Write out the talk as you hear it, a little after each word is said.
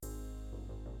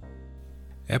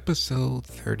Episode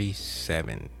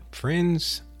 37,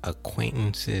 Friends,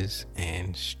 Acquaintances,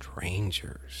 and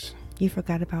Strangers. You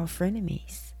forgot about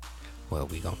frenemies. Well,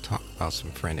 we're going to talk about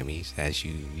some frenemies, as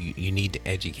you need to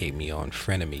educate me on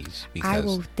frenemies. Because I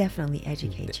will definitely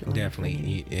educate you on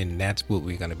definitely, and that's what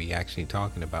we're going to be actually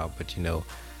talking about. But, you know,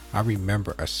 I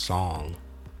remember a song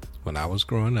when I was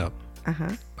growing up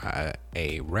by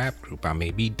a rap group. I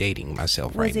may be dating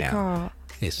myself right now. What's it called?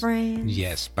 It's Friends.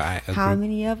 Yes, by a How group.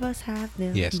 many of us have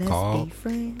them? Yes, Let's called. be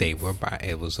friends.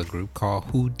 It was a group called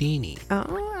Houdini.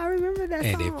 Oh, I remember that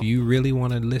And song. if you really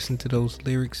want to listen to those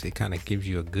lyrics, it kind of gives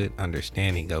you a good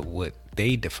understanding of what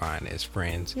they define as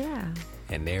friends. Yeah.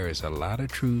 And there is a lot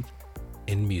of truth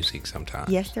in music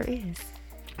sometimes. Yes, there is.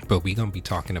 But we're going to be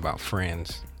talking about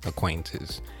friends,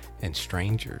 acquaintances, and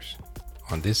strangers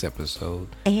on this episode.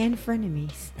 And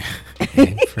frenemies.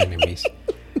 And frenemies.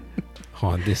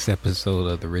 On this episode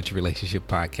of the Rich Relationship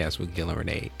Podcast with Gil and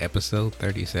Renee, episode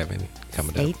 37,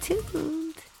 coming Stay up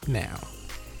tuned. now.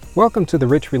 Welcome to the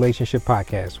Rich Relationship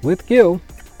Podcast with Gil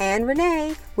and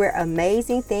Renee, where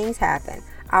amazing things happen.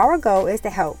 Our goal is to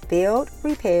help build,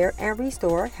 repair, and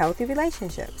restore healthy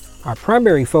relationships. Our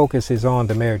primary focus is on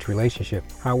the marriage relationship.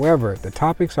 However, the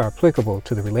topics are applicable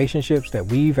to the relationships that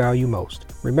we value most.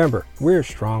 Remember, we're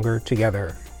stronger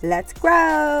together. Let's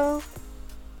grow.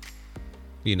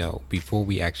 You know, before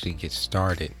we actually get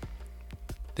started,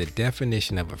 the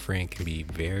definition of a friend can be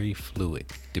very fluid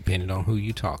depending on who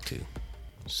you talk to.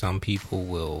 Some people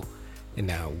will, and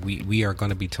now we are going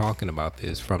to be talking about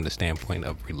this from the standpoint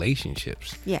of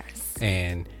relationships. Yes.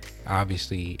 And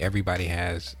obviously everybody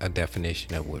has a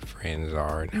definition of what friends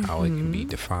are and how it can be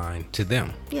defined to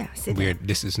them. Yes.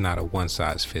 This is not a one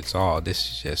size fits all. This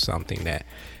is just something that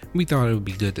we thought it would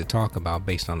be good to talk about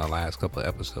based on the last couple of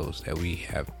episodes that we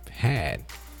have had.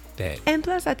 And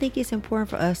plus, I think it's important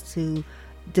for us to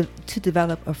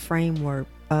develop a framework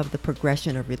of the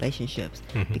progression of relationships.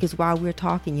 Because while we're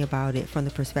talking about it from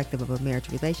the perspective of a marriage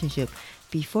relationship,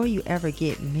 before you ever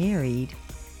get married,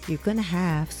 you're going to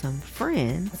have some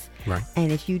friends. Right.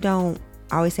 And if you don't,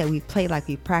 I always say we play like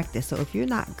we practice. So if you're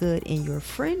not good in your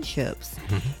friendships,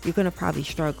 you're going to probably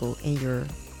struggle in your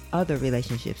other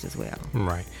relationships as well.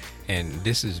 Right. And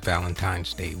this is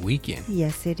Valentine's Day weekend.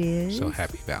 Yes, it is. So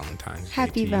happy Valentine's Day.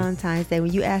 Happy Valentine's Day.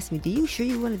 When you asked me, do you sure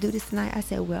you want to do this tonight? I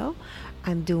said, well,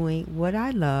 I'm doing what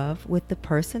I love with the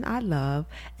person I love.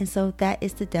 And so that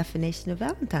is the definition of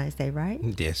Valentine's Day, right?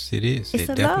 Yes, it is. It's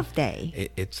a love day.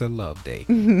 It's a love day.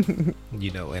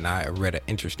 You know, and I read an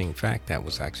interesting fact that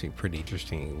was actually pretty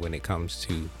interesting when it comes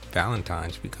to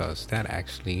Valentine's, because that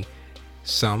actually,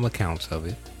 some accounts of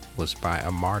it was by a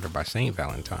martyr by Saint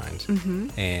Valentine's,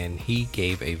 and he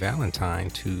gave a Valentine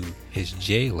to his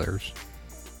jailer's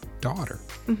daughter,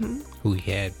 who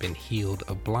had been healed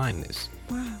of blindness.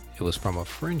 Wow. It was from a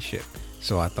friendship.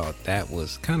 So I thought that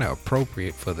was kind of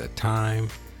appropriate for the time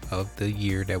of the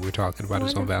year that we're talking about.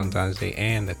 It's on Valentine's Day,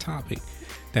 and the topic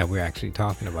that we're actually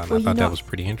talking about. And I thought that was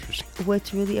pretty interesting.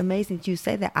 What's really amazing that you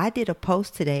say that, I did a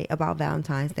post today about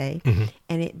Valentine's Day,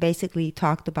 and it basically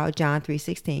talked about John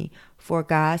 3:16. For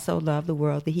God so loved the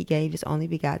world that he gave his only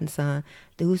begotten son,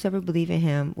 that whosoever believe in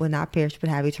him will not perish but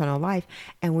have eternal life.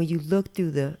 And when you look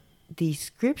through the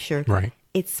scripture, Right,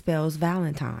 it spells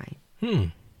Valentine. That's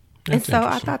And so I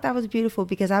interesting. thought that was beautiful,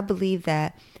 because I believe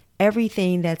that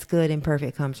everything that's good and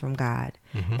perfect comes from God.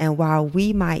 And while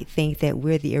we might think that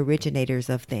we're the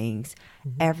originators of things,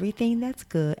 everything that's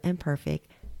good and perfect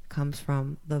comes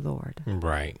from the Lord.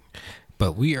 Right.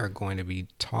 But we are going to be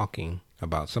talking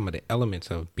about some of the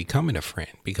elements of becoming a friend,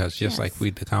 because just like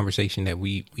with the conversation that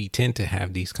we tend to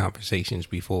have these conversations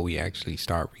before we actually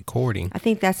start recording. I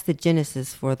think that's the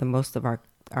genesis for the most of our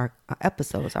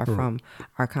episodes are from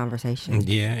our conversation.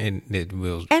 Yeah, and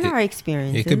our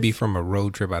experiences. It could be from a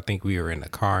road trip. I think we were in the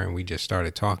car and we just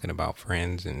started talking about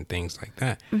friends and things like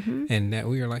that. And that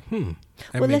we were like, Well,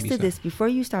 let's do this. Before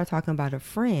you start talking about a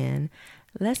friend,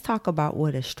 let's talk about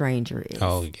what a stranger is.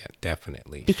 Oh, yeah,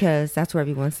 definitely. Because that's where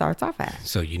everyone starts off at.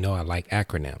 So, you know, I like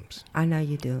acronyms. I know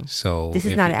you do. So This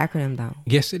is not an acronym, though.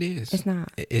 Yes, it is. It's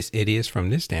not. It is from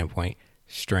this standpoint.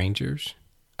 Strangers,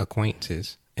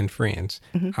 acquaintances, and friends.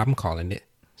 I'm calling it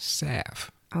SAF.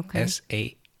 Okay.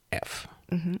 SAF.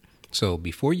 So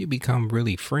before you become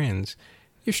really friends,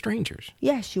 you're strangers.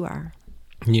 Yes, you are.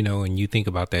 You know, and you think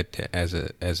about that as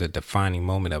a defining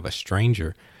moment of a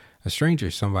stranger. A stranger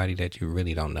is somebody that you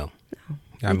really don't know.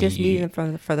 No. You just meet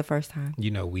them for the first time.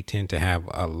 You know, we tend to have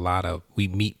we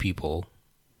meet people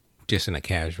just in a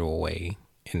casual way.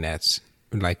 And that's,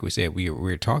 like we said,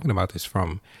 we're talking about this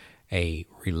from a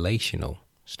relational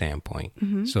standpoint.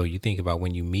 Mm-hmm. So you think about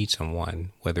when you meet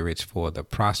someone, whether it's for the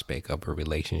prospect of a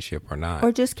relationship or not.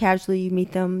 Or just casually you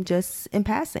meet them just in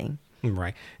passing.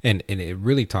 Right. And it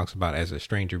really talks about as a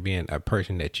stranger being a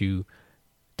person that you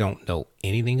don't know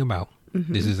anything about.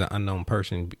 Mm-hmm. This is an unknown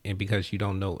person, and because you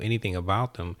don't know anything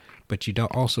about them, but you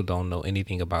also don't know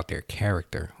anything about their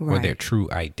character or their true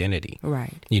identity.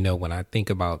 Right. You know, when I think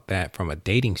about that from a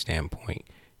dating standpoint,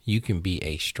 you can be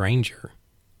a stranger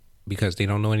because they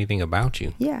don't know anything about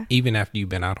you. Yeah. Even after you've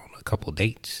been out on a couple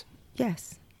dates.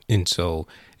 Yes. And so,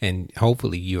 and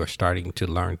hopefully you are starting to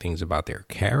learn things about their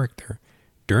character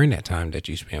during that time that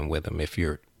you spend with them if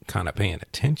you're kind of paying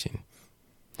attention.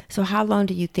 So how long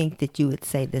do you think that you would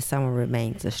say that someone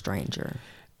remains a stranger?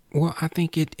 Well, I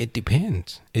think it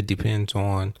depends. It depends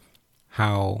on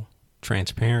how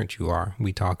transparent you are.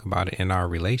 We talk about it in our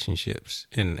relationships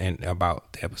and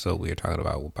about the episode we were talking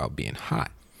about being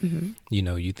hot. Mm-hmm. You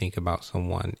know, you think about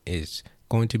someone is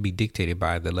going to be dictated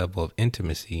by the level of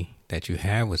intimacy that you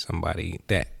have with somebody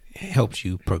that helps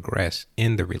you progress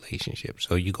in the relationship.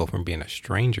 So you go from being a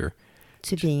stranger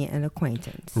to being an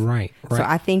acquaintance. Right. So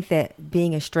I think that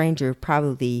being a stranger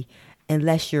probably,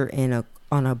 unless you're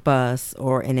on a bus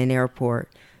or in an airport,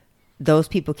 those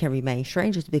people can remain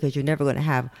strangers because you're never going to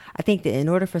have, I think that in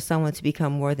order for someone to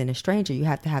become more than a stranger, you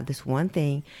have to have this one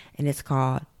thing, and it's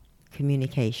called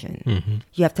communication. Mm-hmm.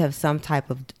 You have to have some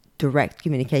type of direct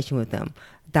communication with them,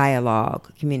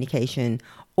 dialogue, communication,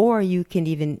 or you can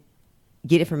even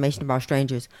get information about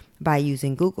strangers by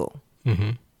using Google.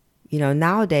 Mm-hmm. You know,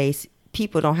 nowadays,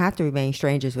 people don't have to remain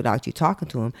strangers without you talking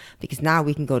to them, because now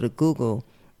we can go to Google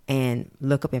and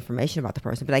look up information about the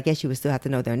person. But I guess you would still have to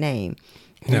know their name.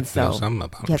 You have to know something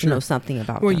about them. You have to know something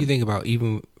about Well, them. you think about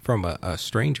even from a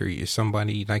stranger, you're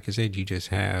somebody, like I said, you just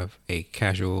have a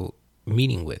casual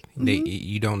meeting with. Mm-hmm.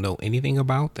 You don't know anything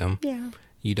about them. Yeah.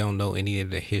 You don't know any of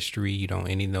the history. You don't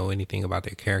know anything about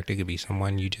their character. It could be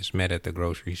someone you just met at the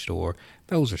grocery store.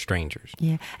 Those are strangers.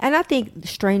 Yeah. And I think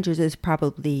strangers is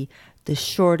probably the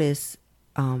shortest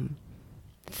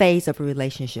phase of a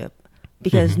relationship,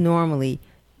 because Mm-hmm. normally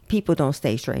people don't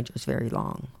stay strangers very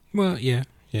long. Well, yeah.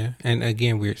 And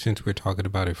again, since we're talking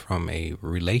about it from a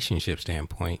relationship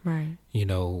standpoint, Right. you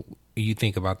know, you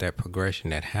think about that progression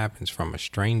that happens from a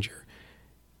stranger.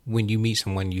 When you meet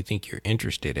someone, you think you're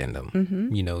interested in them.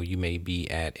 Mm-hmm. You know, you may be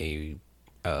at an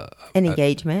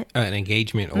engagement. An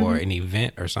engagement or an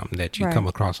event or something that you Right. come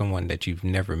across someone that you've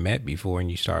never met before, and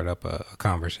you start up a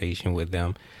conversation with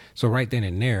them. So right then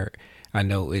and there, I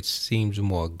know it seems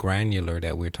more granular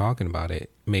that we're talking about it,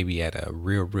 maybe at a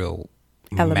real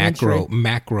Elementary.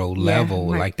 macro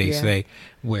level, right, like they yeah. say,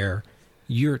 where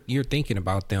you're thinking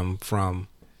about them from,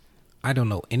 I don't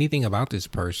know anything about this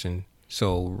person.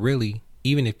 So really,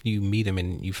 even if you meet them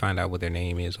and you find out what their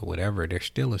name is or whatever, they're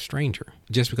still a stranger.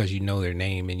 Just because you know their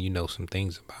name and you know some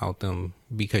things about them,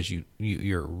 because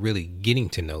you're really getting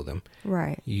to know them.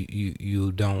 Right.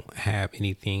 You don't have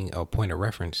anything, a point of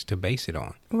reference to base it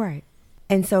on. Right.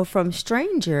 And so from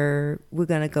stranger, we're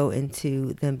going to go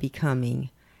into them becoming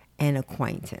an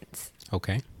acquaintance.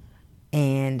 Okay.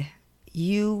 And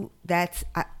the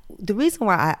reason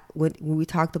why when we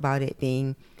talked about it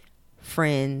being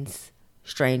friends,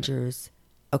 strangers,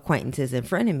 acquaintances, and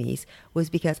frenemies was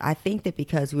because I think that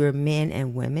because we're men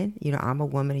and women, you know, I'm a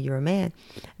woman and you're a man,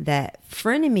 that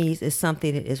frenemies is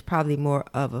something that is probably more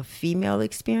of a female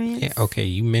experience. Yeah, okay,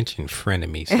 you mentioned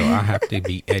frenemy, so I have to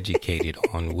be educated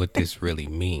on what this really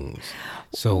means.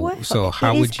 So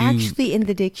how would you? It's actually in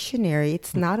the dictionary.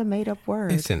 It's not a made up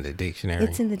word. It's in the dictionary.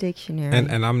 It's in the dictionary.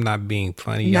 And I'm not being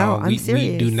funny, No, y'all. I'm We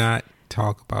serious. do not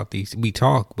talk about these. We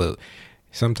talk, but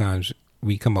sometimes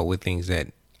we come up with things that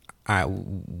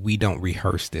we don't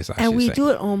rehearse this. And we do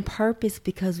it on purpose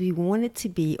because we want it to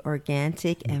be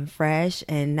organic and fresh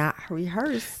and not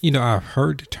rehearsed. You know, I've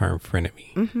heard the term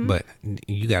frenemy, Mm-hmm. but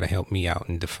you got to help me out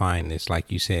and define this.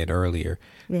 Like you said earlier,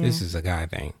 Yeah. this is a guy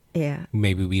thing. Yeah.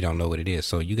 Maybe we don't know what it is.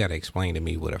 So you got to explain to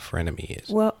me what a frenemy is.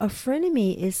 Well, a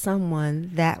frenemy is someone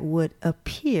that would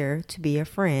appear to be a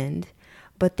friend,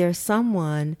 but there's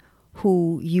someone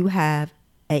who you have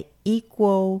an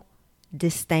equal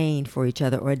disdain for each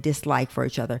other or a dislike for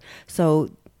each other. So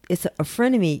it's a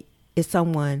frenemy is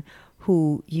someone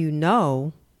who you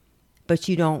know, but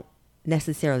you don't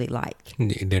necessarily like.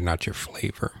 They're not your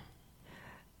flavor.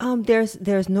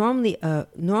 There's normally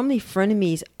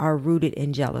frenemies are rooted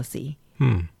in jealousy.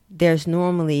 There's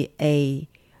normally a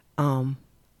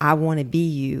I want to be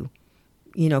you.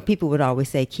 You know, people would always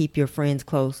say, keep your friends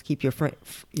close, keep your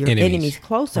enemies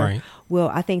closer. Right. Well,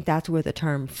 I think that's where the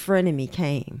term frenemy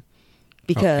came.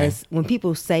 Because when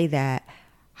people say that,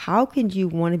 how can you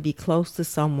want to be close to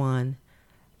someone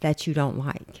that you don't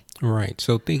like? Right.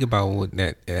 So think about what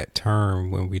that term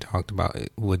when we talked about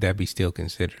it, would that be still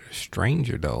considered a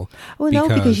stranger though? Well, no,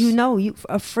 because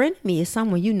a friend of me is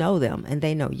someone you know them and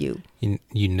they know you.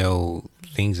 You know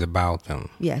things about them.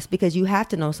 Yes, because you have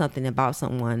to know something about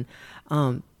someone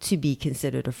to be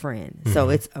considered a friend. So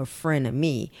it's a friend of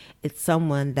me. It's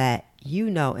someone that you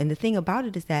know. And the thing about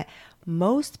it is that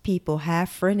most people have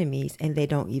frenemies and they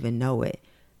don't even know it.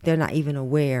 They're not even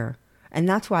aware. And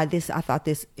that's why I thought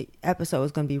this episode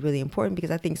was going to be really important,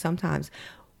 because I think sometimes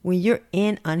when you're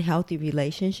in unhealthy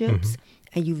relationships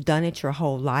and you've done it your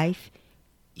whole life,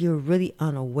 you're really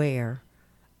unaware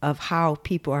of how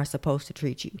people are supposed to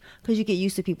treat you, because you get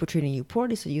used to people treating you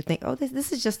poorly. So you think, oh,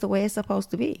 this is just the way it's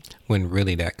supposed to be. When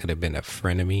really that could have been a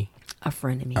frenemy. A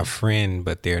frenemy. A friend,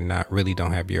 but they're not really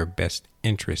don't have your best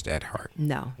interest at heart.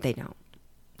 No, they don't.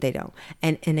 They don't.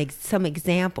 And some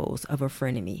examples of a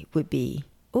frenemy would be,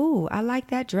 ooh, I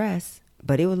like that dress,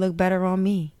 but it would look better on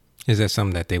me. Is that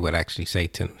something that they would actually say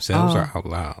to themselves or out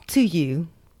loud? To you.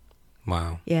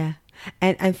 Wow. Yeah.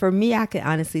 And for me, I can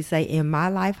honestly say in my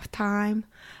lifetime,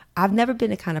 I've never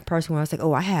been the kind of person where I was like,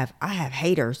 oh, I have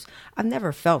haters. I've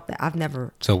never felt that. I've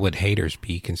never. So would haters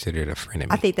be considered a frenemy?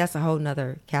 I think that's a whole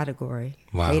nother category.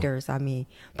 Wow. Haters. I mean,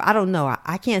 but I don't know.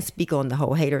 I can't speak on the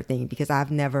whole hater thing because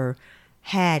I've never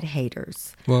had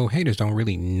haters. Well, haters don't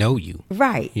really know you.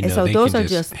 Right. And so those are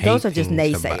just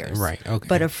naysayers. Right. Okay.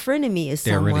 But a frenemy is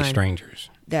they're someone really strangers.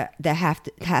 That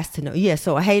has to know. Yeah,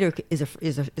 so a hater is a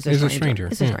stranger.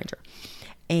 It's a stranger.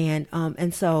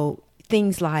 And so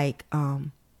things like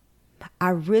I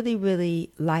really, really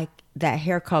like that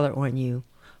hair color on you,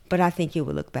 but I think it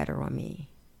would look better on me.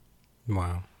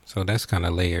 Wow. So that's kind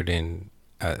of layered in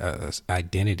a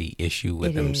identity issue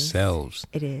with themselves.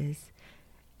 It is.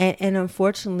 And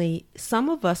unfortunately, some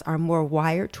of us are more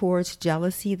wired towards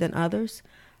jealousy than others.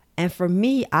 And for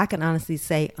me, I can honestly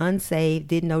say, unsaved,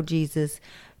 didn't know Jesus,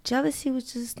 jealousy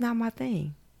was just not my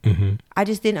thing. Mm-hmm. I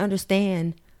just didn't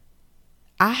understand.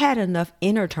 I had enough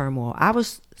inner turmoil. I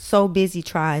was so busy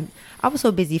fighting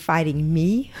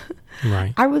me.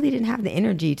 Right. I really didn't have the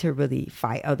energy to really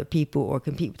fight other people or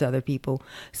compete with other people.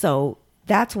 So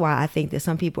that's why I think that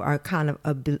some people are kind of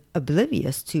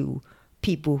oblivious to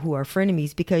people who are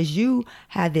frenemies, because you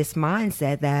have this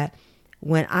mindset that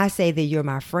when I say that you're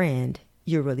my friend,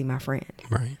 you're really my friend.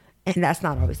 Right. And that's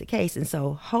not always the case. And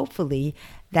so hopefully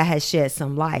that has shed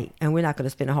some light, and we're not going to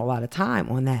spend a whole lot of time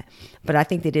on that. But I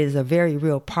think that it is a very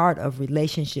real part of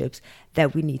relationships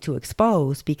that we need to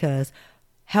expose, because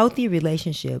healthy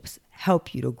relationships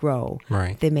help you to grow.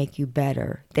 Right. They make you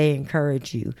better. They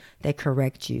encourage you. They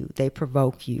correct you. They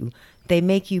provoke you. They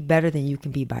make you better than you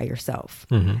can be by yourself.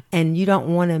 Mm-hmm. And you don't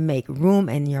want to make room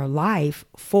in your life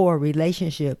for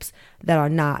relationships that are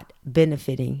not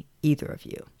benefiting either of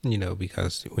you. You know,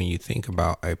 because when you think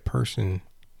about a person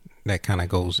that kind of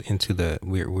goes into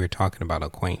we're talking about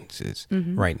acquaintances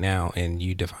right now, and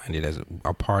you define it as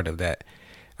a part of that,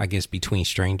 I guess, between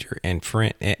stranger and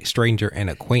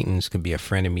acquaintance could be a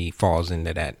frenemy, falls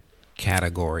into that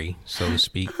category, so to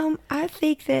speak. I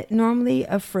think that normally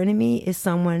a frenemy is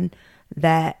someone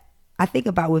that I think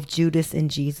about with Judas and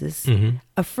Jesus. Mm-hmm.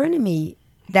 A frenemy,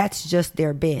 that's just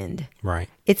their bend. Right.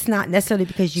 It's not necessarily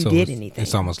because you did anything.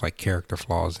 It's almost like character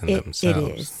flaws in themselves.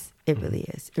 It is. It really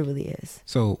is. It really is.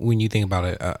 So when you think about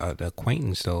an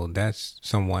acquaintance, though, that's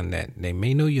someone that they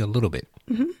may know you a little bit,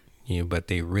 but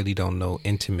they really don't know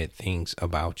intimate things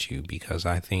about you, because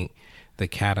I think the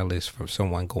catalyst for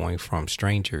someone going from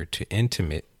stranger to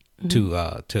intimate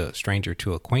to stranger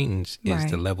to acquaintance is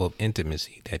the level of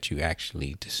intimacy that you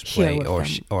actually display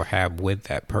or have with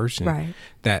that person. Right.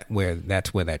 That's where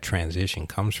that transition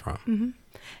comes from. Mm-hmm.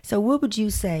 So what would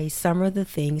you say some of the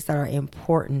things that are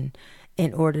important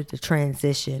in order to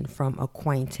transition from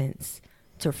acquaintance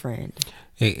to friend?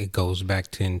 It goes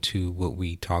back into what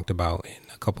we talked about in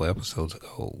a couple of episodes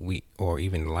ago, or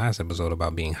even the last episode,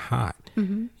 about being hot.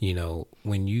 Mm-hmm. You know,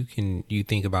 when you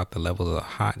think about the level of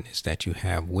hotness that you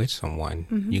have with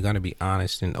someone, you're going to be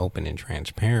honest and open and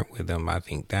transparent with them. I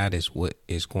think that is what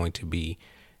is going to be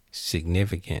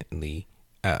significantly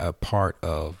a part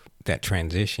of that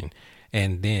transition.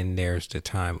 And then there's the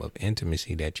time of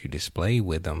intimacy that you display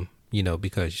with them, you know,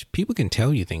 because people can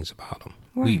tell you things about them.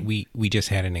 Right. We just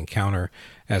had an encounter,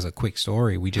 as a quick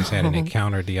story. We just had an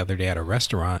encounter the other day at a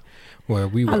restaurant where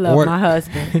we were. I love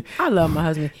my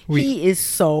husband. He is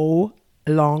so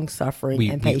long-suffering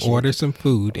and patient. We ordered some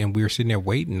food, and we were sitting there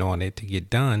waiting on it to get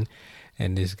done.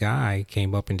 And this guy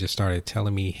came up and just started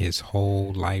telling me his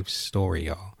whole life story,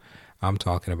 y'all. I'm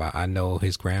talking about, I know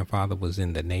his grandfather was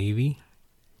in the Navy.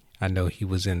 I know he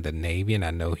was in the Navy, and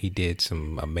I know he did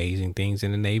some amazing things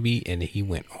in the Navy, and he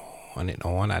went on and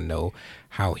on. I know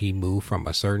how he moved from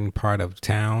a certain part of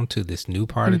town to this new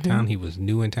part of town. He was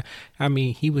new in town. I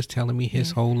mean, he was telling me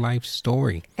his whole life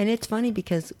story. And it's funny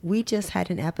because we just had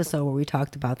an episode where we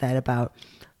talked about that, about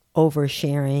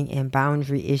oversharing and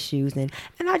boundary issues. And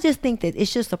I just think that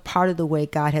it's just a part of the way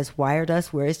God has wired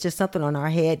us, where it's just something on our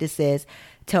head that says,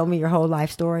 tell me your whole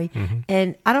life story.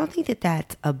 And I don't think that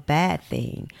that's a bad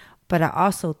thing, but I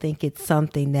also think it's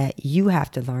something that you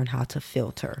have to learn how to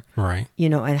filter, Right. you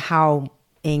know, and how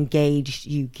engaged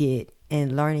you get,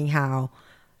 and learning how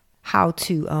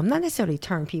to not necessarily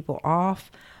turn people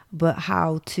off, but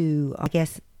how to, I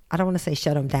guess, I don't want to say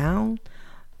shut them down,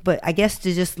 but I guess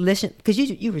to just listen, because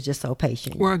you were just so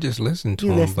patient. Well, I just listened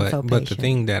to him, but the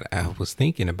thing that I was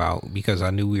thinking about, because I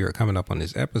knew we were coming up on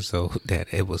this episode,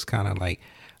 that it was kind of like,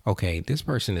 okay, this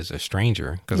person is a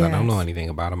stranger, because I don't know anything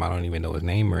about him. I don't even know his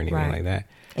name or anything like that.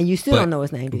 And you still don't know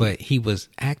his name, do you? But he was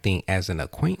acting as an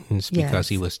acquaintance because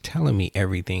he was telling me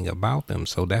everything about them.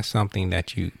 So that's something that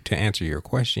to answer your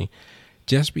question,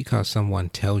 just because someone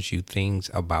tells you things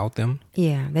about them,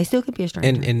 they still could be a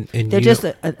stranger. And they're just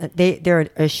they're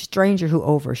a stranger who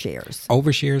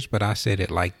overshares. But I said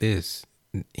it like this: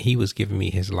 he was giving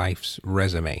me his life's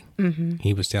resume.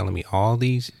 He was telling me all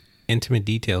these intimate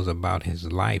details about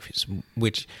his life,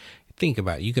 which, think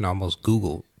about it, you can almost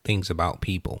Google things about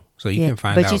people, so you can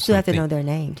find out. But you still have to know their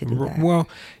name to do that. Well,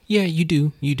 yeah, you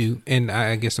do. And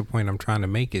I guess the point I'm trying to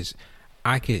make is,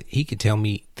 he could tell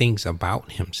me things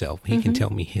about himself. He can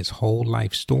tell me his whole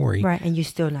life story. Right, and you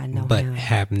still not know but him.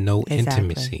 have no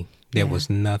intimacy. There was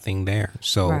nothing there.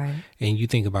 So, and you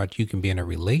think about, you can be in a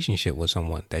relationship with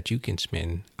someone that you can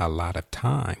spend a lot of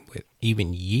time with,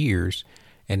 even years,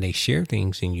 and they share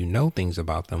things and you know things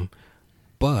about them,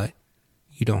 but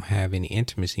you don't have any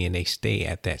intimacy, and they stay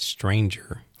at that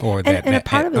stranger or at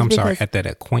that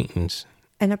acquaintance.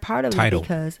 And a part of title. it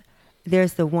because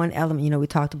there's the one element, you know, we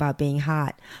talked about being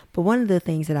hot, but one of the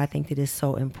things that I think that is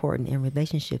so important in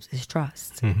relationships is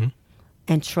trust.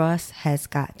 And trust has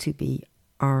got to be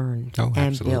earned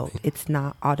and built. It's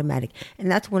not automatic. And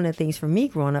that's one of the things for me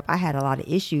growing up. I had a lot of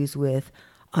issues with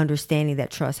understanding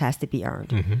that trust has to be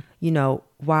earned. You know,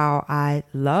 while I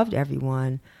loved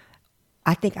everyone,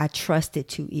 I think I trusted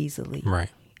too easily. Right.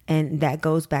 And that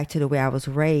goes back to the way I was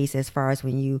raised, as far as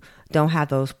when you don't have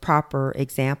those proper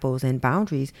examples and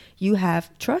boundaries, you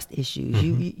have trust issues.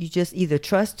 You just either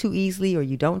trust too easily or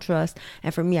you don't trust.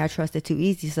 And for me, I trusted too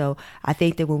easy. So I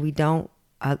think that when we don't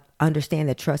understand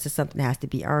that trust is something that has to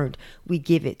be earned, we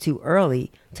give it too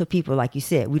early to people. Like you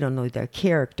said, we don't know their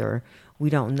character. We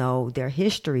don't know their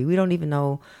history. We don't even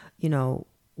know, you know,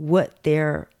 what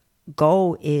their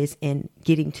goal is in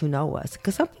getting to know us,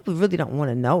 because some people really don't want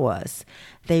to know us.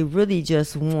 They really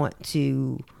just want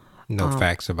to know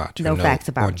facts about you, facts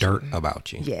about or dirt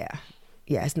about you.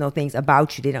 Yes, know things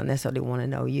about you. They don't necessarily want to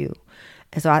know you.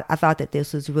 And so I thought that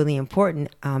this was really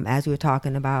important, as we were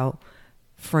talking about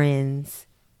friends,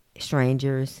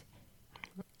 strangers,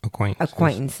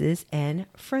 acquaintances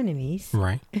and frenemies,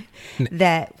 right?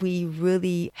 That we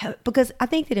really have, because I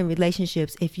think that in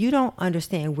relationships, if you don't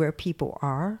understand where people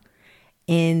are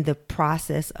in the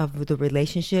process of the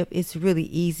relationship, it's really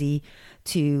easy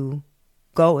to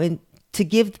go and to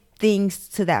give things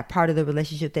to that part of the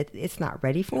relationship that it's not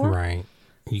ready for. Right.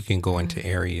 You can go into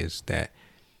areas that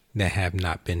have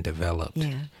not been developed.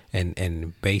 Yeah.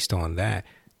 And based on that,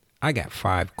 I got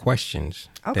 5 questions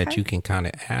that you can kind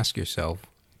of ask yourself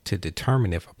to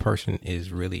determine if a person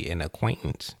is really an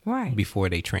acquaintance, right, before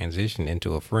they transition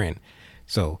into a friend.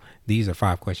 So these are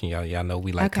 5 questions. Y'all know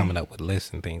we like coming up with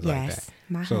lists and things like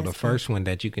that. So the first one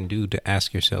that you can do to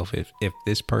ask yourself if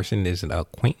this person is an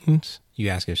acquaintance, you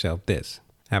ask yourself this: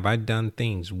 have I done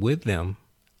things with them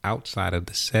outside of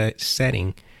the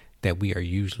setting that we are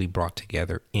usually brought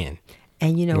together in?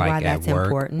 And you know like why that's at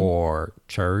work, important? or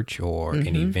church, or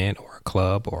an event, or a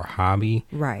club, or a hobby.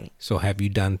 Right. So have you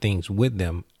done things with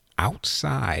them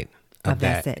outside of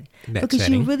that setting? Because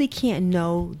you really can't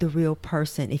know the real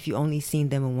person if you only seen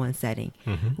them in one setting.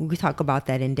 When we talk about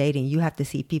that in dating, you have to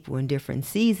see people in different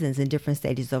seasons and different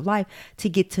stages of life to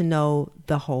get to know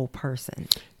the whole person.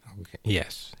 Okay.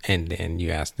 Yes. And then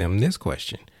you ask them this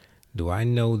question: do I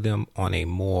know them on a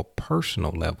more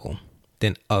personal level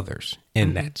than others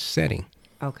in that setting?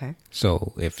 Okay.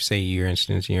 So if, say, you're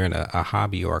in a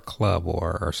hobby or a club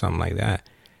or something like that,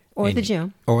 or the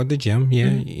gym,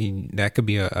 that could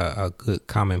be a good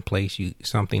common place,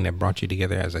 something that brought you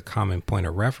together as a common point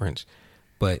of reference.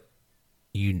 But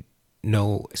you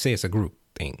know, say it's a group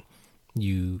thing,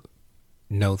 you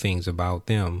know things about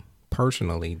them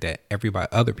personally that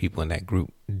other people in that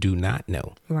group do not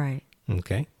know. Right.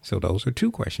 Okay. So those are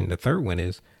 2 questions. The third one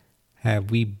is, have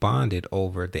we bonded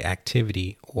over the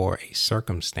activity or a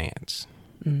circumstance?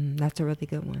 That's a really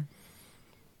good one.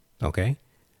 Okay.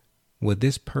 Would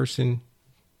this person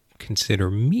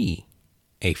consider me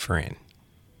a friend?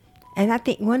 And I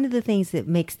think one of the things that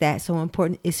makes that so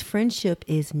important is friendship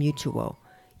is mutual.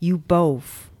 You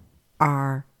both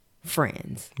are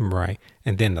friends. Right.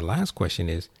 And then the last question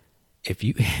is, if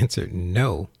you answered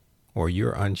no, or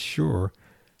you're unsure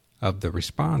of the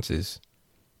responses,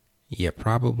 you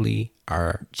probably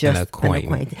are Just an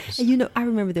acquaintance. And you know, I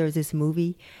remember there was this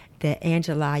movie that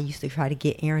Angela used to try to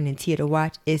get Aaron and Tia to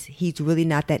watch. He's really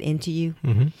not that into you.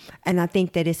 Mm-hmm. And I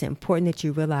think that it's important that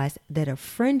you realize that a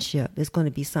friendship is going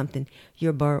to be something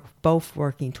you're both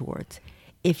working towards.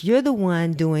 If you're the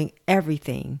one doing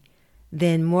everything,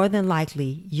 then more than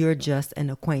likely you're just an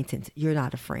acquaintance. You're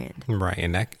not a friend. Right.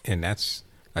 And that's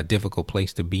a difficult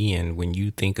place to be in when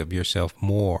you think of yourself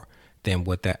more than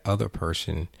what that other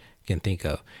person can think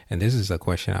of. And this is a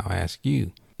question I'll ask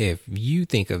you. If you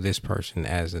think of this person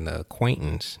as an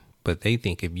acquaintance, but they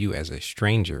think of you as a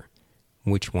stranger,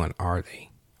 which one are they?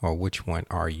 Or which one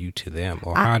are you to them?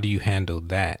 Or how do you handle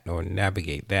that or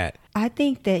navigate that? I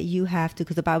think that you have to,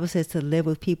 because the Bible says to live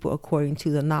with people according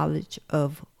to the knowledge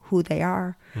of who they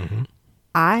are. Mm-hmm.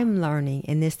 I'm learning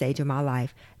in this stage of my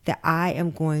life that I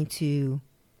am going to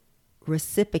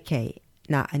reciprocate,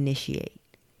 not initiate.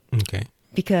 Okay.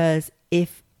 Because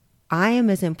if I am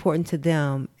as important to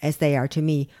them as they are to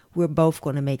me, we're both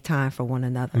going to make time for one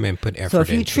another. I mean, put effort So if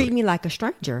you into treat it. me like a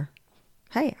stranger,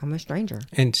 hey, I'm a stranger.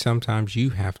 And sometimes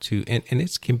you have to, and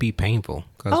it can be painful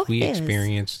because we it is.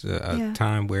 experienced a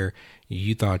time where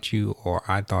you thought you or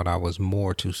I thought I was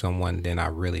more to someone than I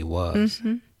really was.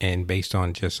 Mm-hmm. And based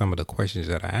on just some of the questions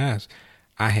that I asked,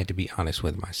 I had to be honest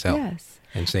with myself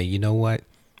and say, you know what?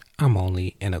 I'm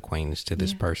only an acquaintance to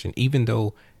this person, even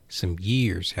though some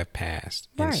years have passed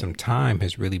and some time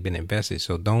has really been invested.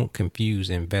 So don't confuse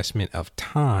investment of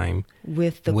time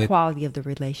with the quality of the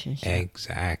relationship.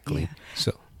 Exactly. Yeah.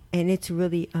 So, and it's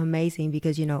really amazing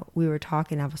because, you know, I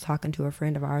was talking to a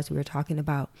friend of ours. We were talking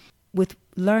about with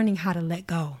learning how to let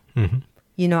go. mm-hmm.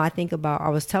 You know, I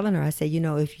was telling her, I said, you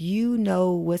know, if you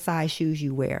know what size shoes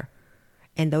you wear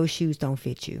and those shoes don't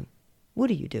fit you, what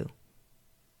do?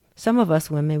 Some of us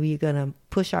women, we're going to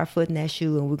push our foot in that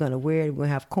shoe and we're going to wear it. We're going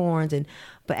to have corns.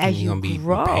 But as you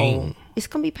grow, it's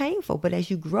going to be painful. But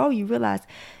as you grow, you realize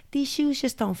these shoes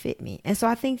just don't fit me. And so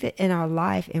I think that in our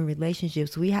life, in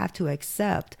relationships, we have to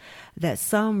accept that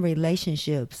some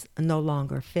relationships no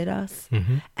longer fit us.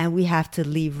 Mm-hmm. And we have to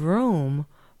leave room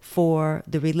for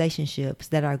the relationships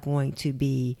that are going to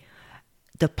be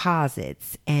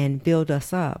deposits and build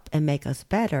us up and make us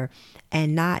better,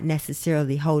 and not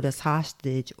necessarily hold us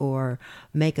hostage or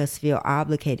make us feel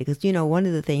obligated. Because, you know, one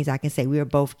of the things I can say we're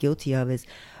both guilty of is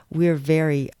we're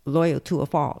very loyal to a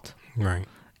fault. Right.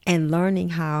 And learning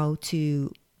how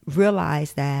to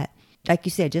realize that, like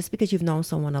you said, just because you've known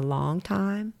someone a long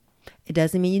time, it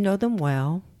doesn't mean you know them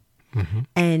well. Mm-hmm.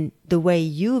 And the way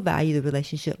you value the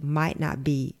relationship might not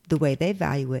be the way they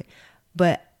value it,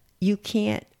 but you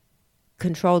can't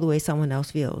control the way someone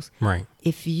else feels. Right.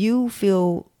 If you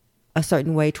feel a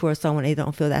certain way towards someone, they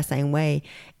don't feel that same way,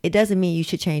 it doesn't mean you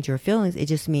should change your feelings. It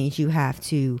just means you have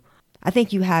to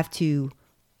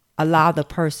allow the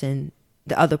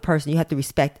other person, you have to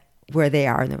respect where they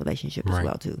are in the relationship as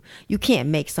well too. You can't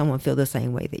make someone feel the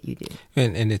same way that you do.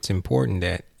 And it's important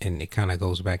that, and it kind of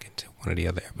goes back into one of the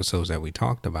other episodes that we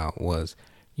talked about, was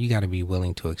you got to be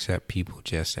willing to accept people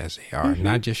just as they are, Mm-hmm.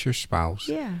 not just your spouse,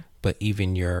 but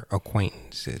even your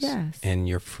acquaintances and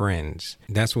your friends.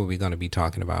 That's what we're going to be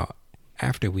talking about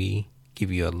after we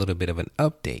give you a little bit of an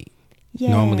update.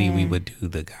 Yeah. Normally we would do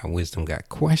the Got Wisdom, Got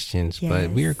Questions,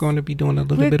 but we're going to be doing a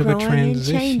little bit of a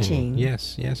transition. And changing.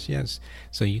 Yes.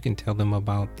 So you can tell them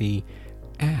about the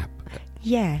app.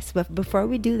 Yes, but before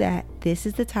we do that, this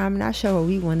is the time in our show where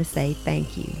we want to say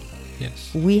thank you.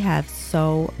 Yes. We have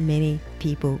so many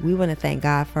people. We want to thank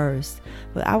God first.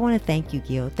 But I want to thank you,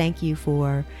 Gil. Thank you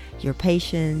for your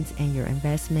patience and your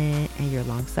investment and your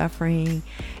long suffering,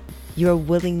 your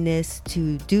willingness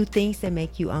to do things that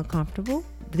make you uncomfortable.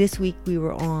 This week we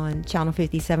were on Channel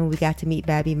 57. We got to meet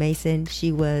Babby Mason.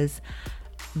 She was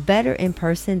better in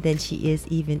person than she is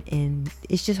even in.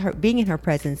 It's just her being in her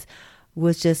presence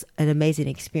was just an amazing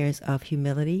experience of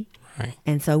humility. Right.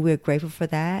 And so we're grateful for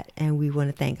that, and we want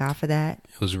to thank God for that.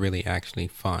 It was really actually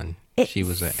fun. She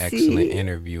was an See, excellent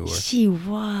interviewer. She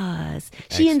was.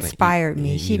 She Excellent. inspired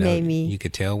me. You She know, made me. You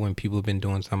could tell when people have been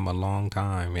doing something a long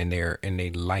time, and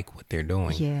they like what they're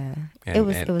doing. Yeah, And, it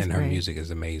was and great. her music is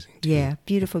amazing too. Yeah,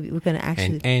 beautiful. We're gonna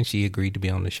actually. And she agreed to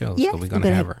be on the show, Yes, so we're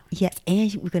gonna have her. Yes,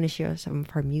 and we're gonna share some of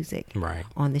her music. Right.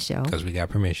 On the show Because we got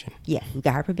permission. Yeah, we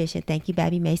got her permission. Thank you,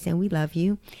 Babby Mason. We love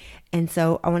you. And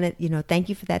so I want to, thank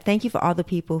you for that. Thank you for all the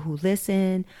people who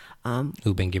listen,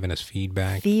 who've been giving us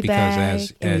feedback.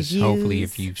 Because as hopefully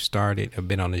if you've started or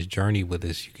been on this journey with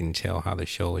us, you can tell how the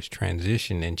show has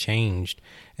transitioned and changed,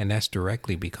 and that's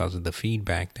directly because of the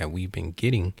feedback that we've been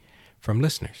getting from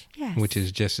listeners. Yes. Which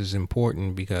is just as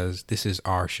important, because this is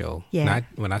our show. Yeah. Not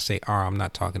when I say our, I'm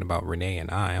not talking about Renee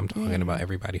and I'm talking about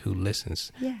everybody who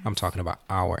listens. Yes. I'm talking about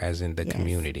our, as in the Yes.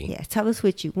 community. Yes. Tell us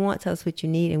what you want. Tell us what you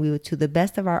need, and we will, to the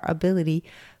best of our ability,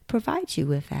 provide you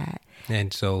with that.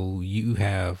 And so you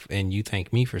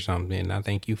thank me for something, and I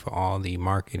thank you for all the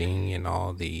marketing and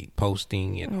all the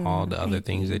posting and all the other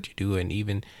things that you do, and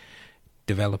even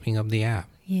developing of the app.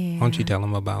 Yeah. Why don't you tell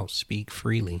them about Speak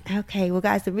Freely? Okay. Well,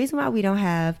 guys, the reason why we don't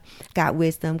have Got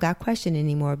Wisdom, Got Question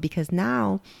anymore, because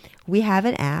now we have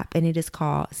an app, and it is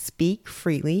called Speak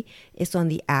Freely. It's on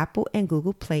the Apple and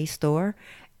Google Play Store.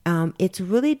 It's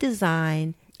really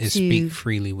designed It's to Speak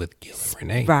Freely with Gil and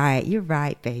Renee. Right. You're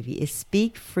right, baby. It's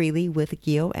Speak Freely with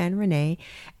Gil and Renee.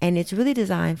 And it's really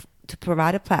designed to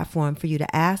provide a platform for you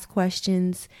to ask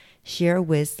questions, share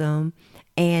wisdom,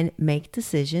 and make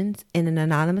decisions in an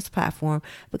anonymous platform,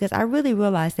 because I really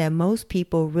realize that most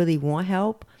people really want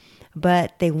help,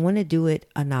 but they want to do it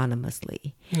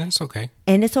anonymously. And that's okay.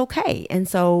 And it's okay. And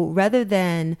so rather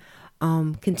than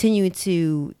continue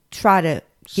to try to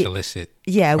solicit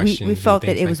we questions felt and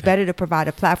that it was things like better to provide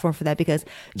a platform for that, because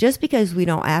just because we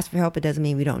don't ask for help, it doesn't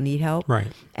mean we don't need help. Right.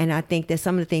 And I think that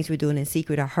some of the things we're doing in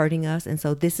secret are hurting us. And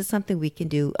so this is something we can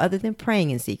do other than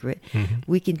praying in secret.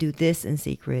 We can do this in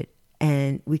secret,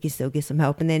 and we can still get some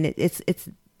help. And then it's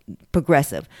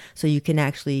progressive. So you can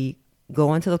actually go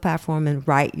onto the platform and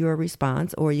write your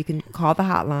response, or you can call the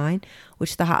hotline,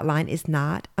 which the hotline is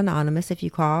not anonymous. If you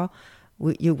call,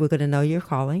 we're going to know you're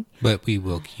calling. But we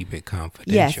will keep it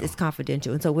confidential. Yes, it's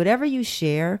confidential. And so whatever you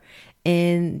share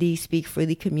in the Speak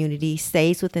Freely community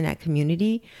stays within that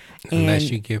community.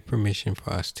 Unless you give permission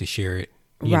for us to share it,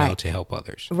 you know, to help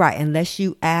others. Right. Unless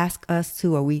you ask us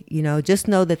to, or we, just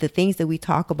know that the things that we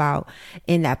talk about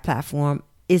in that platform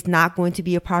is not going to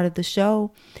be a part of the show,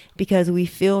 because we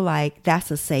feel like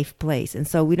that's a safe place. And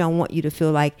so we don't want you to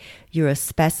feel like you're a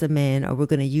specimen, or we're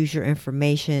going to use your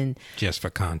information just for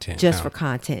content. For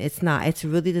content. It's not. It's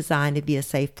really designed to be a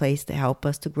safe place to help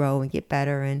us to grow and get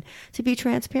better, and to be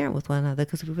transparent with one another,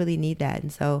 because we really need that.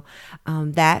 And so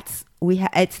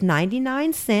it's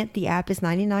 99 cents. The app is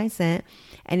 99 cents,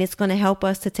 and it's going to help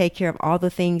us to take care of all the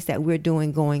things that we're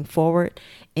doing going forward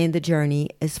in the journey,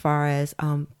 as far as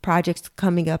projects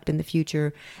coming up in the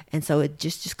future. And so it's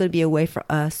just going to be a way for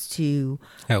us to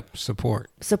help support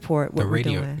what the we're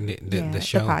radio, doing. the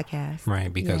show, the podcast,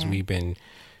 right? Because we've been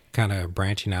kind of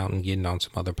branching out and getting on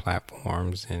some other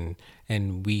platforms,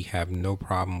 and we have no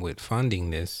problem with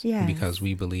funding this, because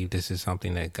we believe this is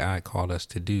something that God called us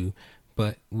to do.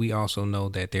 But we also know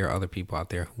that there are other people out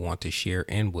there who want to share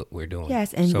in what we're doing.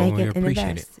 Yes, and so make we it and appreciate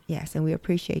invest. Yes, and we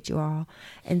appreciate you all.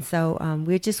 And so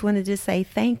we just wanted to say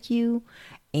thank you.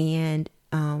 And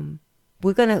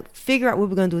we're going to figure out what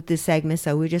we're going to do with this segment.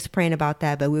 So we're just praying about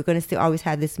that. But we're going to still always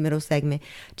have this middle segment.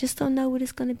 Just don't know what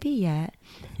it's going to be yet.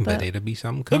 But it'll be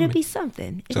something coming. It'll be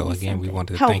something. We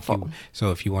wanted to thank you.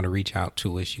 So if you want to reach out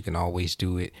to us, you can always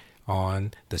do it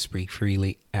on the Speak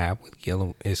Freely app with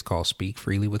Gil. It's called Speak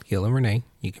Freely with Gil and Renee.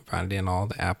 You can find it in all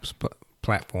the apps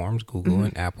platforms, Google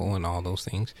and Apple and all those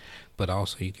things. But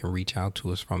also you can reach out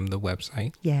to us from the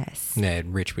website. Yes. At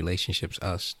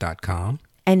richrelationshipsus.com.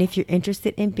 And if you're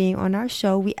interested in being on our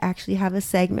show, we actually have a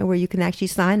segment where you can actually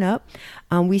sign up.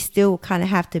 We still kind of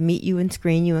have to meet you and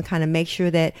screen you and kind of make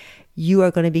sure that you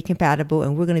are going to be compatible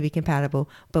and we're going to be compatible.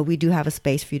 But we do have a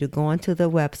space for you to go onto the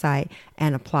website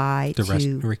and apply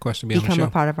request to be become on the show.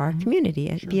 A part of our community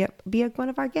and be one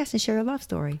of our guests and share your love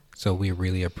story. So we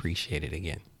really appreciate it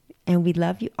again. And we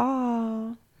love you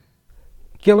all.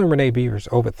 Gil and Renee Beaver's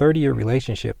over 30-year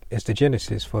relationship is the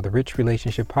genesis for the Rich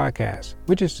Relationship Podcast,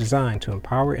 which is designed to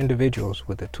empower individuals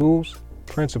with the tools,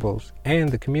 principles, and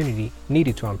the community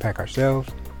needed to unpack ourselves,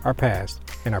 our past,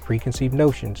 and our preconceived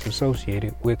notions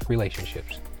associated with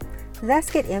relationships.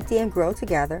 Let's get empty and grow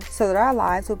together so that our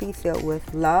lives will be filled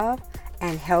with love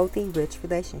and healthy, rich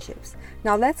relationships.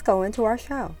 Now let's go into our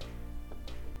show.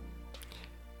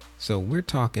 So we're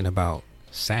talking about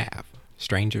salve.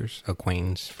 strangers,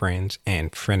 acquaintance, friends,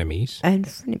 and frenemies. And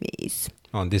frenemies.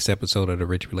 On this episode of the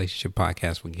Rich Relationship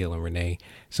Podcast with Gil and Renee.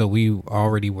 So we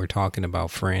already were talking about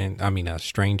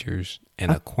strangers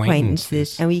and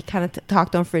acquaintances. And we kind of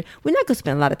talked on friend. We're not going to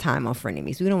spend a lot of time on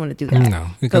frenemies. We don't want to do that. No.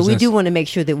 But we do want to make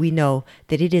sure that we know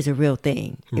that it is a real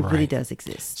thing. It really does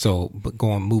exist. So, but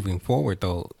moving forward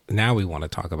though, now we want to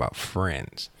talk about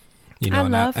friends. I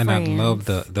love friends. I love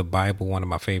the Bible. One of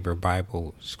my favorite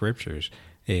Bible scriptures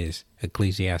is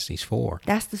Ecclesiastes 4.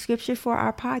 That's the scripture for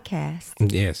our podcast.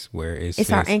 Yes, where it it's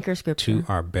says, our anchor scripture. Two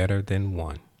are better than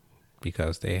one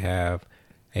because they have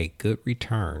a good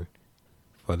return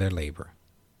for their labor.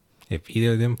 If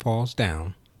either of them falls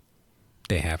down,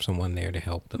 they have someone there to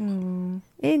help them.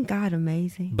 Isn't God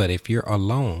amazing? But if you're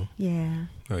alone,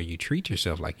 or you treat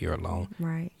yourself like you're alone,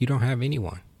 right, you don't have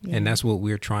anyone. Yeah. And that's what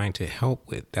we're trying to help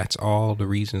with. That's all the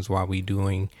reasons why we're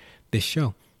doing this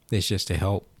show. It's just to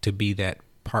help, to be that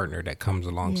partner that comes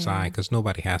alongside, because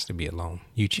nobody has to be alone.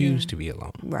 You choose to be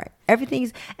alone. Right.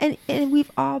 Everything's, and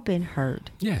we've all been hurt.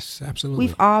 Yes, absolutely.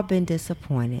 We've all been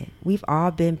disappointed. We've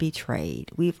all been betrayed.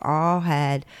 We've all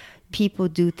had people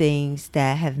do things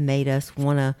that have made us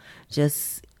want to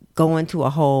just go into a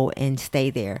hole and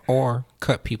stay there. Or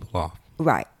cut people off.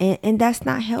 Right. And that's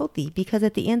not healthy, because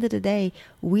at the end of the day,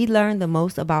 we learn the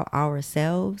most about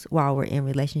ourselves while we're in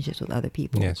relationships with other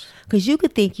people. Yes. Because you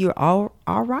could think you're all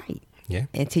right. Yeah.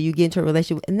 Until you get into a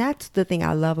relationship. And that's the thing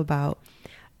I love about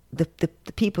the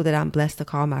people that I'm blessed to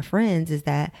call my friends, is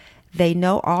that they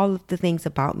know all of the things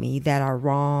about me that are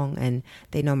wrong, and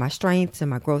they know my strengths and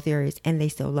my growth areas, and they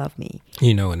still love me.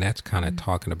 And that's kind of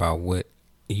talking about what,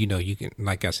 you can,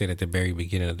 like I said at the very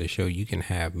beginning of the show, you can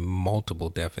have multiple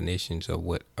definitions of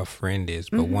what a friend is.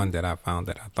 But one that I found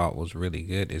that I thought was really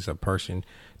good is a person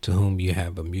to whom you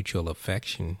have a mutual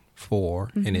affection for,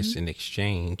 and it's an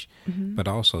exchange, but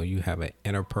also you have an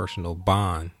interpersonal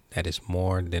bond that is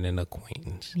more than an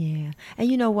acquaintance. Yeah.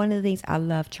 And one of the things I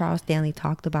love, Charles Stanley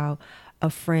talked about a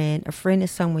friend. A friend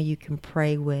is someone you can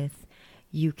pray with,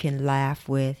 you can laugh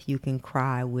with, you can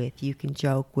cry with, you can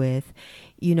joke with,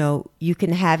 you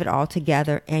can have it all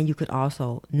together, and you could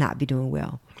also not be doing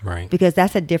well. Right. Because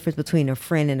that's a difference between a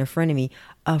friend and a frenemy.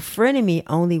 A frenemy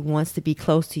only wants to be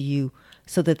close to you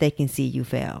so that they can see you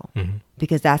fail,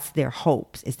 because that's their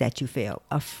hopes, is that you fail.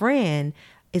 A friend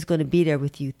is going to be there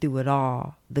with you through it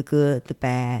all, the good, the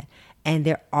bad, and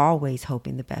they're always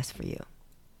hoping the best for you.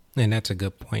 And that's a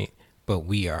good point. But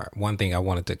one thing I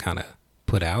wanted to kind of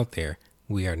put out there,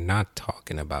 we are not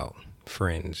talking about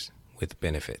friends with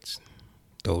benefits.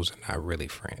 Those are not really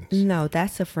friends. No,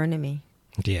 that's a frenemy.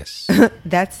 Yes.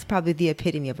 That's probably the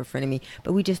epitome of a frenemy,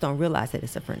 but we just don't realize that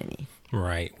it's a frenemy.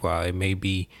 Right. Well, it may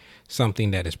be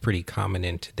something that is pretty common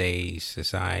in today's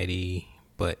society,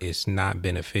 but it's not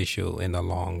beneficial in the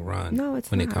long run. No, it's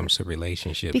when not. It comes to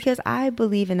relationships. Because I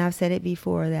believe, and I've said it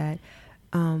before, that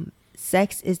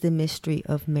sex is the mystery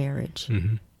of marriage.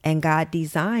 And God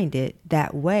designed it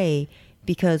that way,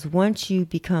 because once you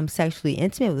become sexually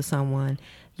intimate with someone,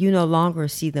 you no longer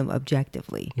see them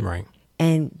objectively. Right.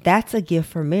 And that's a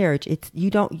gift for marriage. You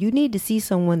need to see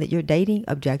someone that you're dating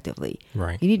objectively.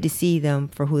 Right. You need to see them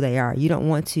for who they are. You don't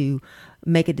want to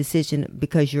make a decision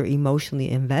because you're emotionally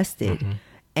invested.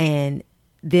 And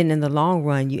then in the long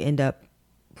run, you end up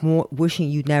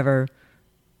wishing you never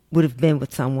would have been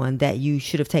with someone that you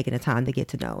should have taken the time to get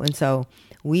to know. And so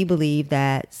we believe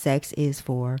that sex is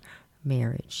for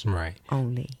marriage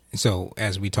only. So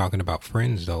as we talking about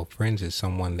friends, though, friends is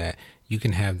someone that you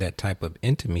can have that type of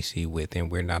intimacy with, and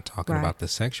we're not talking about the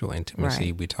sexual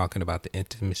intimacy. We're talking about the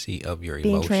intimacy of your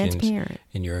being emotions, transparent,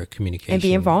 and your communication, and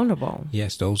being vulnerable.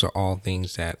 Yes, those are all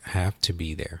things that have to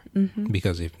be there,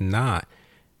 because if not,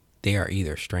 they are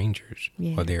either strangers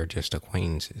or they're just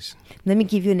acquaintances. Let me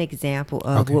give you an example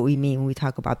of what we mean when we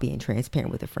talk about being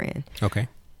transparent with a friend. Okay.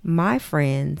 My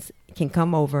friends can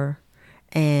come over,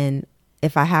 and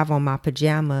if I have on my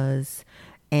pajamas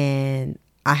and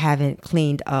I haven't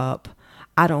cleaned up,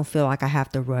 I don't feel like I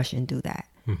have to rush and do that.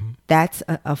 That's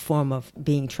a form of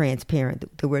being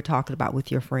transparent that we're talking about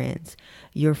with your friends.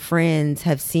 Your friends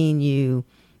have seen you,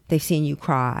 they've seen you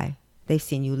cry, they've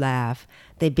seen you laugh,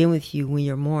 they've been with you when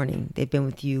you're mourning, they've been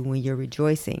with you when you're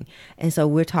rejoicing. And so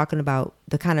we're talking about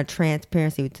the kind of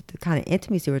transparency, the kind of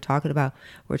intimacy we're talking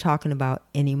about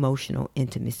an emotional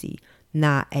intimacy,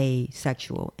 not a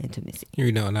sexual intimacy.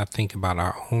 And I think about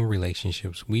our own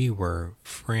relationships. We were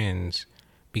friends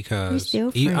because we're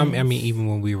still friends. I mean, even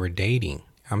when we were dating,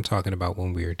 I'm talking about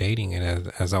when we were dating.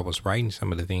 And as I was writing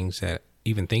some of the things that,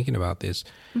 even thinking about this,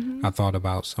 I thought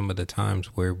about some of the times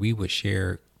where we would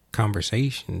share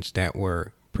conversations that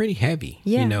were pretty heavy.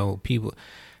 Yeah. People,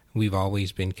 we've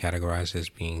always been categorized as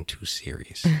being too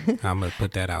serious. I'm going to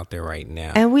put that out there right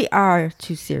now. And we are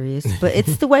too serious, but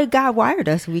it's the way God wired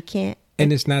us. We can't.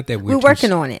 And it's not that we're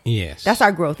working on it. Yes. That's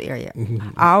our growth area.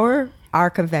 Our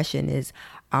confession is,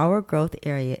 our growth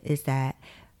area is that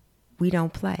we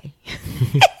don't play.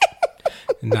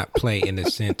 Not play in the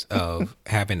sense of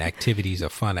having activities or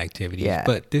fun activities, Yeah.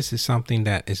 but this is something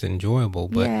that is enjoyable.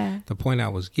 But Yeah. the point I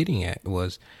was getting at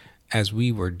was, as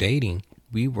we were dating,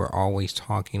 we were always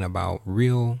talking about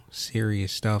real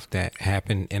serious stuff that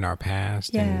happened in our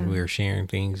past, Yeah. and we were sharing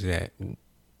things that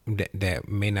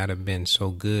may not have been so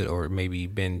good, or maybe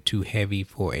been too heavy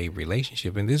for a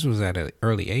relationship. And this was at an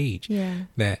early age. Yeah.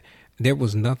 That there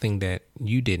was nothing that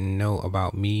you didn't know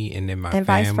about me and then my And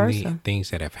vice family, versa.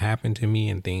 things that have happened to me,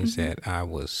 and things that I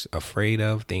was afraid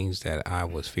of, things that I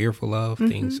was fearful of,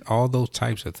 things, all those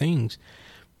types of things,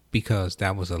 because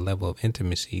that was a level of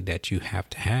intimacy that you have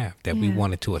to have, that we Yeah.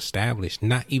 wanted to establish,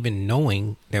 not even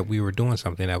knowing that we were doing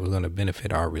something that was going to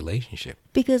benefit our relationship.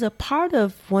 Because a part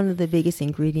of one of the biggest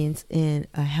ingredients in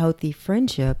a healthy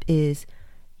friendship is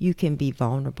you can be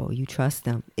vulnerable. You trust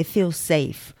them. It feels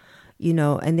safe,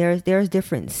 and there's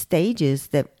different stages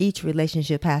that each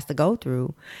relationship has to go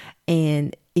through.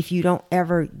 And if you don't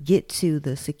ever get to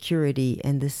the security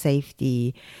and the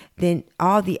safety, then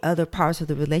all the other parts of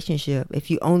the relationship,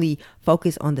 if you only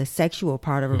focus on the sexual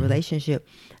part of a relationship,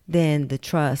 then the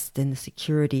trust and the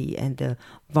security and the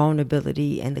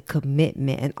vulnerability and the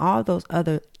commitment and all those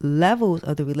other levels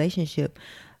of the relationship,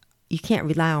 you can't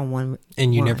rely on one.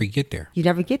 And you one. never get there. You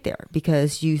never get there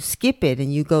because you skip it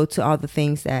and you go to all the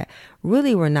things that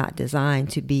really were not designed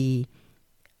to be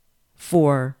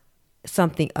for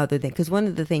something other than, because one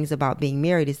of the things about being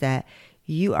married is that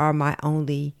you are my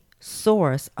only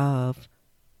source of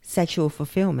sexual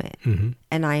fulfillment,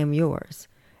 and I am yours.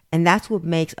 And that's what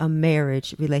makes a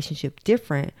marriage relationship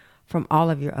different from all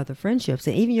of your other friendships,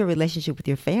 and even your relationship with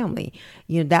your family.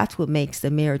 That's what makes the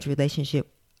marriage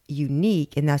relationship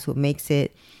unique, and that's what makes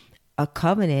it a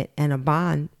covenant and a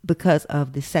bond, because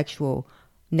of the sexual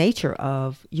nature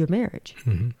of your marriage.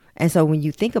 And so when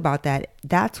you think about that,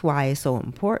 that's why it's so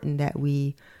important that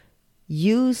we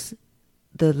use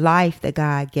the life that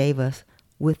God gave us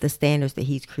with the standards that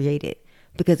he's created.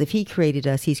 Because if he created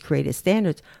us, he's created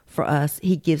standards for us.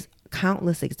 He gives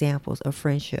countless examples of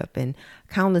friendship and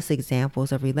countless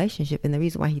examples of relationship. And the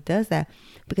reason why he does that,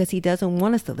 because he doesn't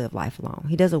want us to live life alone.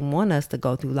 He doesn't want us to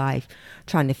go through life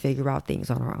trying to figure out things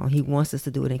on our own. He wants us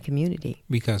to do it in community.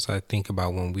 Because I think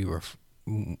about when we were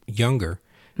younger,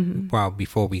 while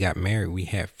before we got married, we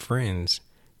had friends.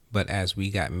 But as we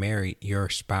got married, your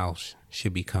spouse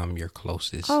should become your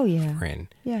closest friend.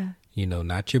 Yeah.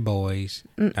 Not your boys,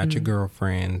 not your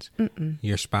girlfriends.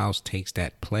 Your spouse takes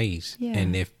that place. Yeah.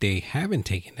 And if they haven't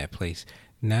taken that place,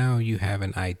 now you have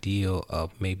an ideal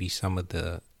of maybe some of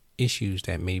the issues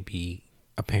that may be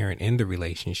apparent in the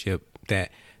relationship,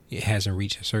 that it hasn't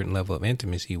reached a certain level of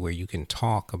intimacy where you can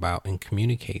talk about and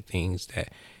communicate things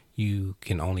that you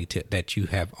can only that you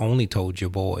have only told your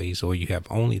boys, or you have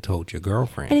only told your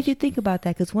girlfriend. And if you think about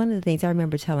that, because one of the things I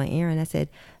remember telling Aaron, I said,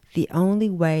 the only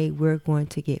way we're going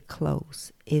to get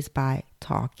close is by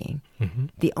talking.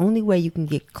 The only way you can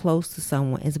get close to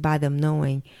someone is by them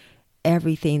knowing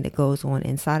everything that goes on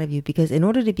inside of you. Because in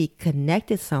order to be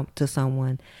connected to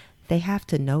someone, they have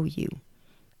to know you.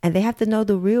 And they have to know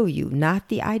the real you, not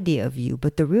the idea of you,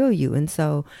 but the real you. And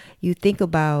so you think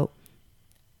about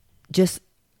just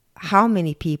how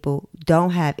many people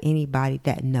don't have anybody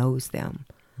that knows them.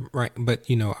 Right. But,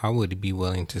 I would be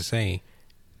willing to say,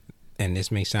 and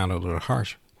this may sound a little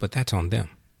harsh, but that's on them.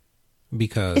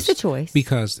 Because it's a choice.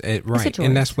 Right.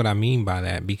 And that's what I mean by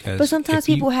that. But sometimes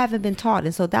people haven't been taught.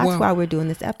 And so that's why we're doing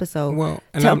this episode.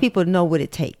 Tell people to know what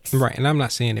it takes. Right. And I'm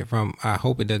not saying it I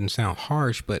hope it doesn't sound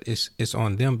harsh, but it's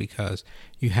on them, because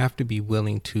you have to be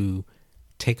willing to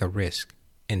take a risk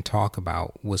and talk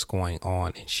about what's going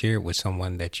on and share it with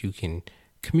someone that you can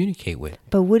communicate with.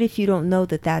 But what if you don't know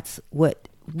that that's what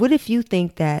if you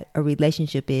think that a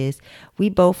relationship is, we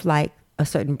both like a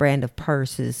certain brand of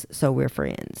purses, so we're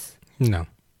friends? No.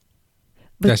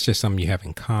 That's just something you have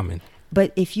in common.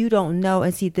 But if you don't know,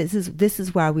 and see, this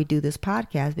is why we do this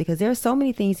podcast, because there are so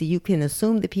many things that you can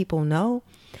assume that people know.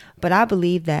 But I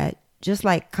believe that just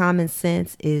like common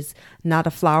sense is not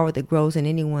a flower that grows in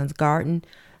anyone's garden,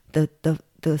 the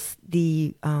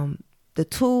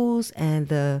tools and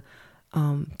the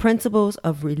principles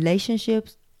of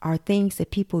relationships are things that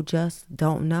people just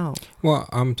don't know. Well,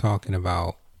 I'm talking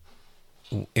about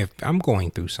if I'm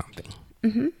going through something.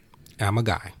 I'm a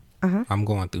guy. I'm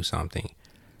going through something.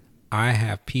 I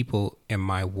have people in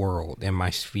my world, in my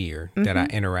sphere, that I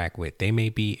interact with. They may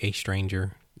be a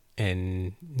stranger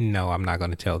and no, I'm not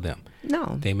going to tell them.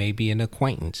 No. They may be an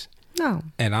acquaintance. No.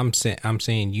 And I'm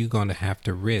saying you're going to have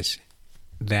to risk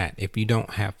that. If you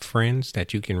don't have friends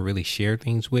that you can really share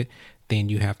things with, then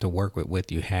you have to work with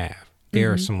what you have.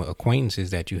 There are some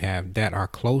acquaintances that you have that are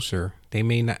closer. They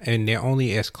may not, and they're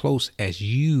only as close as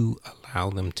you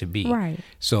allow them to be. Right.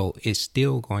 So it's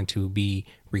still going to be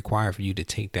required for you to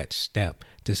take that step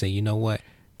to say, you know what,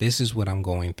 this is what I'm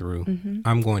going through.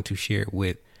 I'm going to share it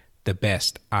with the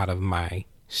best out of my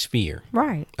sphere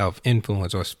of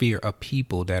influence or sphere of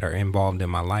people that are involved in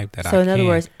my life that So in other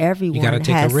words, everyone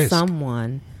has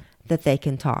someone that they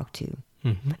can talk to.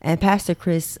 And Pastor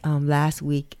Chris,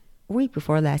 week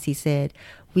before last, he said,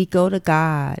 we go to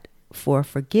God for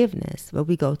forgiveness, but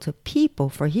we go to people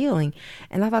for healing.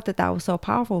 And I thought that was so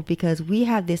powerful, because we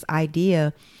have this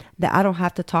idea that I don't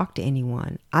have to talk to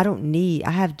anyone. I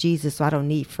have Jesus, so I don't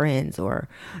need friends. Or,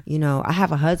 I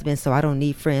have a husband, so I don't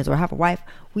need friends. Or I have a wife.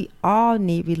 We all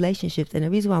need relationships. And the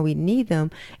reason why we need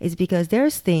them is because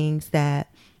there's things that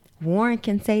Warren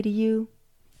can say to you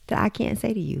that I can't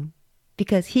say to you,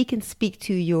 because he can speak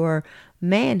to your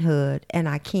manhood and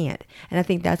I can't. And I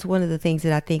think that's one of the things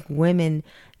that I think women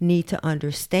need to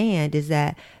understand, is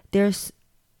that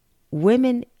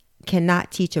women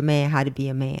cannot teach a man how to be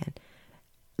a man.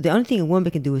 The only thing a woman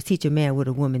can do is teach a man what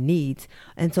a woman needs.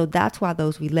 And so that's why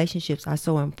those relationships are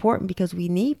so important, because we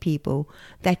need people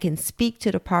that can speak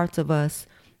to the parts of us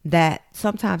that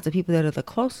sometimes the people that are the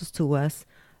closest to us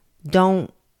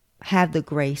don't have the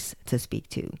grace to speak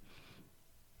to.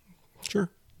 Sure.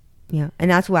 Yeah,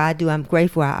 and that's why I'm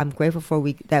grateful. I'm grateful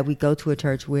that we go to a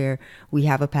church where we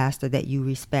have a pastor that you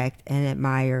respect and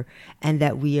admire, and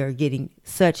that we are getting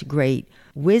such great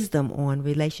wisdom on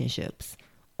relationships,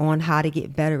 on how to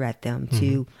get better at them,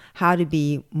 to how to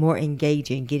be more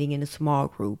engaging, getting into small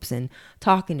groups and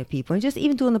talking to people, and just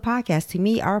even doing the podcast. To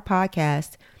me, our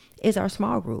podcast is our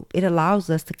small group. It allows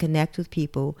us to connect with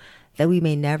people that we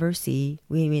may never see,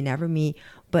 we may never meet,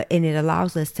 and it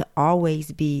allows us to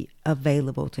always be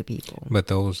available to people. But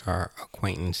those are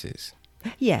acquaintances.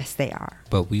 Yes, they are.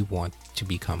 But we want to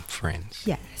become friends.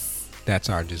 Yes. That's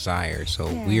our desire.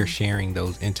 So we are sharing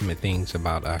those intimate things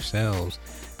about ourselves,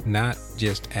 not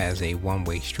just as a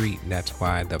one-way street. That's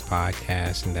why the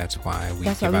podcast, and that's why we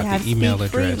give out the email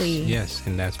address. Freely. Yes,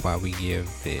 and that's why we give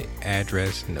the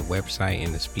address and the website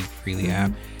and the Speak Freely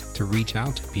app to reach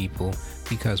out to people,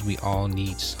 because we all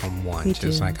need someone.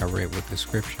 Just like I read with the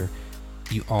scripture,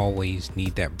 you always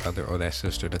need that brother or that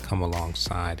sister to come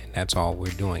alongside, and that's all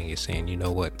we're doing, is saying, you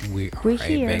know what, we're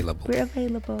here. Available. We're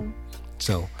available.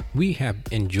 So we have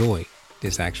enjoyed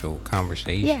this actual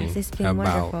conversation. Yes, it's been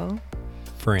about wonderful.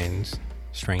 Friends,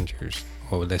 strangers,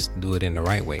 or let's do it in the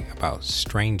right way, about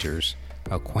strangers,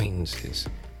 acquaintances,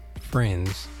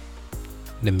 friends,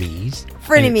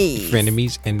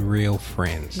 frenemies, and real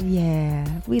friends. Yeah,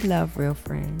 we love real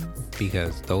friends,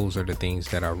 because those are the things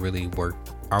that are really what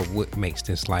makes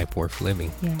this life worth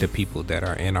living. Yes. The people that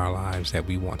are in our lives that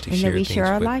we want to and share that we things share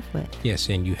our with. life with. Yes,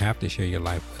 and you have to share your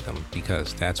life with them,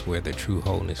 because that's where the true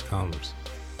wholeness comes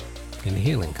and the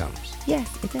healing comes. Yes,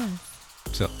 it does.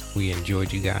 So we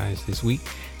enjoyed you guys this week,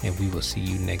 and we will see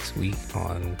you next week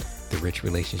on the Rich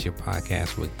Relationship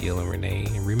Podcast with Gil and Renee.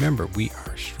 And remember, we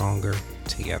are stronger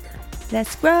together.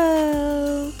 Let's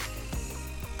grow.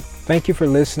 Thank you for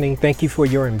listening. Thank you for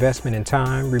your investment in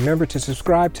time. Remember to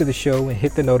subscribe to the show and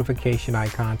hit the notification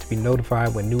icon to be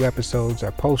notified when new episodes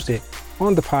are posted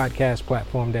on the podcast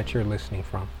platform that you're listening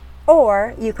from.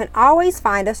 Or you can always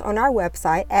find us on our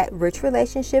website at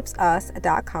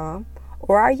richrelationshipsus.com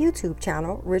or our YouTube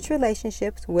channel, Rich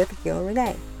Relationships with Gil and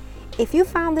Renee. If you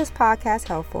found this podcast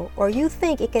helpful, or you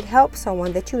think it could help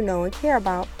someone that you know and care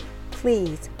about,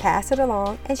 please pass it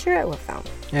along and share it with them.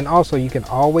 And also, you can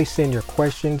always send your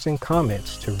questions and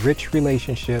comments to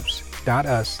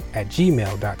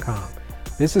richrelationships.us@gmail.com.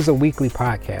 This is a weekly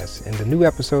podcast, and the new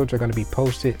episodes are going to be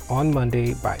posted on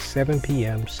Monday by 7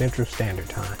 p.m. Central Standard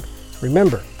Time.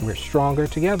 Remember, we're stronger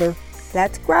together.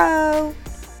 Let's grow.